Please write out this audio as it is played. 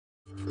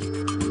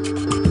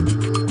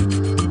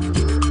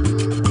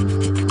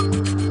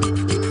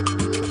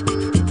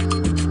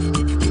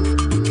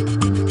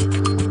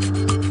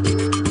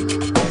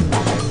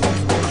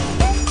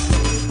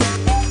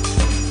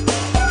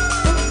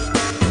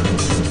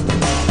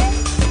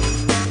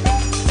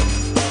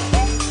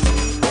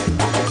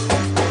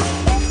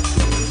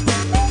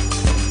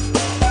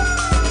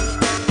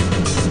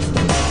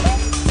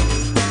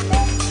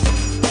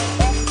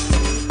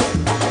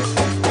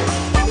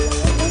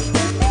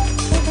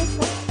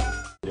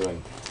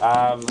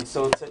On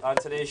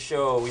today's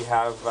show, we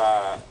have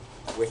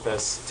with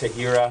us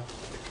Tahira,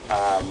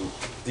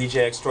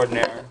 DJ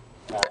extraordinaire,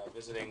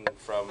 visiting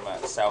from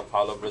Sao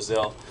Paulo,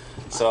 Brazil.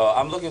 So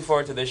I'm looking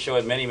forward to this show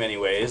in many, many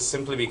ways,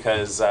 simply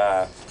because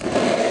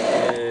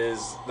it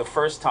is the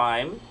first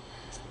time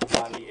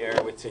on the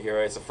air with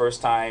Tahira. It's the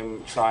first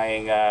time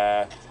trying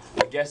a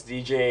guest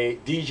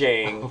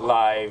DJing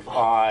live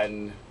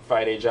on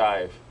Friday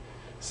Jive.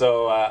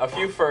 So a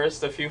few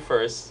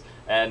firsts,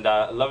 and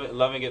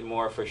loving it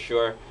more for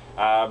sure.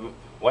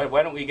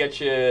 Why don't we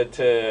get you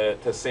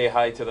to say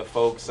hi to the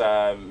folks?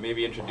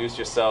 Maybe introduce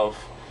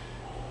yourself.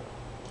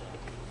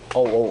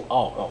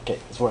 Okay,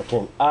 it's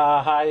working.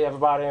 Hi,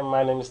 everybody.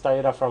 My name is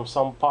Tahira from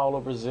São Paulo,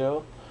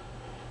 Brazil.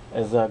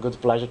 It's a good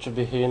pleasure to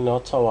be here in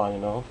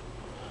Ottawa.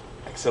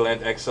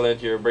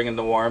 Excellent. You're bringing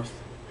the warmth.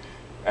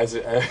 Yeah, it's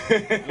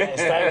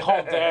very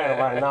hot there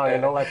right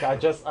now. Like I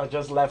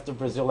just left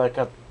Brazil like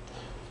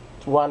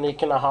 1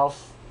 week and a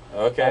half.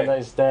 Okay. And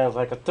it's there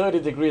like 30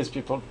 degrees,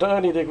 people.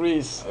 30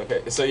 degrees.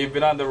 Okay, so you've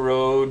been on the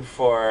road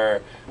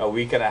for a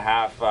week and a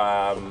half.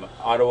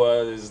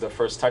 Ottawa is the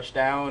first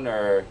touchdown,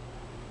 or?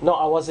 No,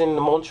 I was in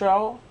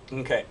Montreal.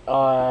 Okay.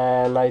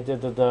 And I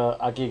did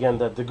a gig in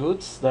the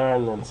Goods there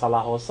in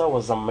Sala Rosa. It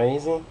was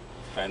amazing.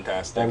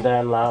 Fantastic. And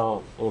then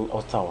now in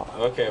Ottawa.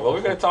 Okay, well,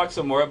 we're going to talk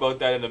some more about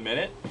that in a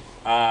minute.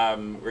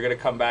 We're going to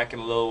come back in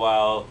a little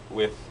while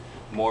with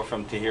more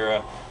from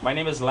Tahira. My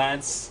name is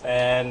Lance,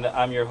 and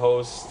I'm your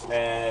host.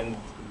 And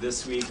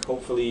this week,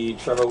 hopefully,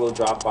 Trevor will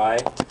drop by.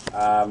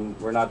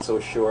 We're not so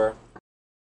sure.